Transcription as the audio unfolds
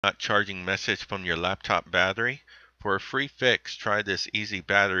Not charging message from your laptop battery? For a free fix, try this easy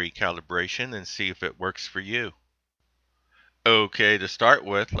battery calibration and see if it works for you. Okay, to start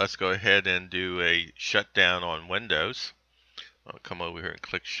with, let's go ahead and do a shutdown on Windows. I'll come over here and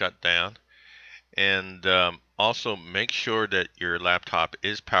click shutdown. And also make sure that your laptop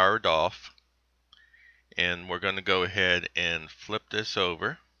is powered off. And we're going to go ahead and flip this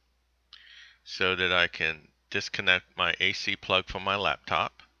over so that I can disconnect my AC plug from my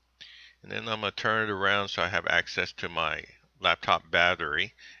laptop. And then I'm going to turn it around so I have access to my laptop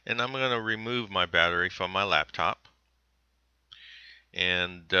battery. And I'm going to remove my battery from my laptop.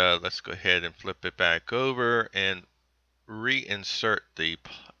 And let's go ahead and flip it back over and reinsert the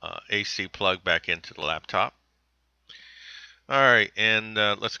AC plug back into the laptop. Alright, and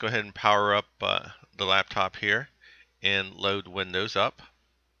let's go ahead and power up the laptop here and load Windows up.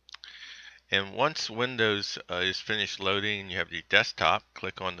 And once Windows is finished loading, you have your desktop,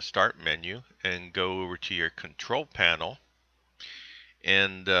 click on the Start menu and go over to your Control panel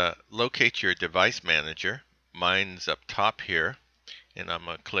and locate your device manager. Mine's up top here, and I'm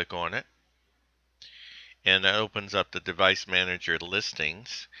going to click on it. And that opens up the device manager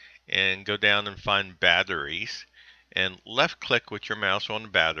listings, and go down and find batteries, and left click with your mouse on the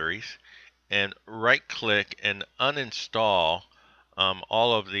batteries, and right click and uninstall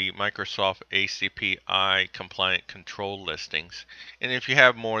all of the Microsoft ACPI compliant control listings. And if you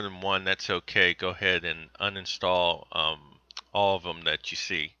have more than one, that's okay. Go ahead and uninstall all of them that you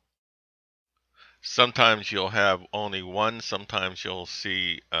see. Sometimes you'll have only one, sometimes you'll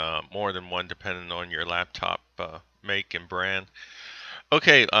see more than one depending on your laptop make and brand.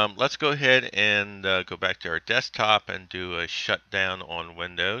 Okay, let's go ahead and go back to our desktop and do a shutdown on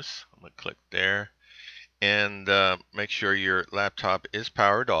Windows. I'm going to click there and make sure your laptop is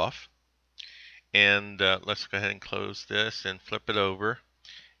powered off. And let's go ahead and close this and flip it over.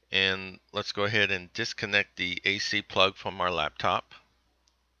 And let's go ahead and disconnect the AC plug from our laptop.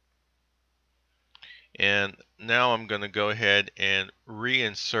 And now I'm going to go ahead and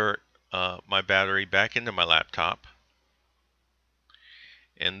reinsert my battery back into my laptop.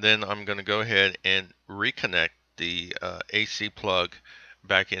 And then I'm going to go ahead and reconnect the AC plug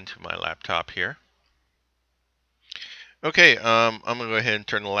back into my laptop here. Okay, I'm going to go ahead and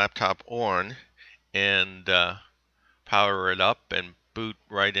turn the laptop on and power it up and boot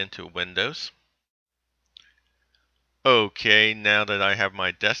right into Windows. Okay, now that I have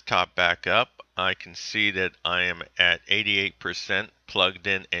my desktop back up, I can see that I am at 88% plugged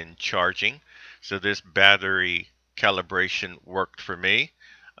in and charging. So this battery calibration worked for me.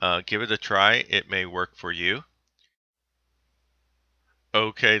 Give it a try. It may work for you.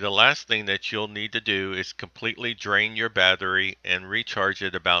 Okay, the last thing that you'll need to do is completely drain your battery and recharge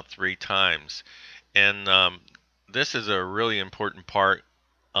it about 3 times. And this is a really important part.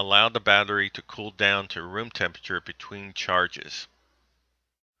 Allow the battery to cool down to room temperature between charges.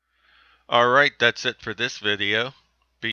 Alright, that's it for this video.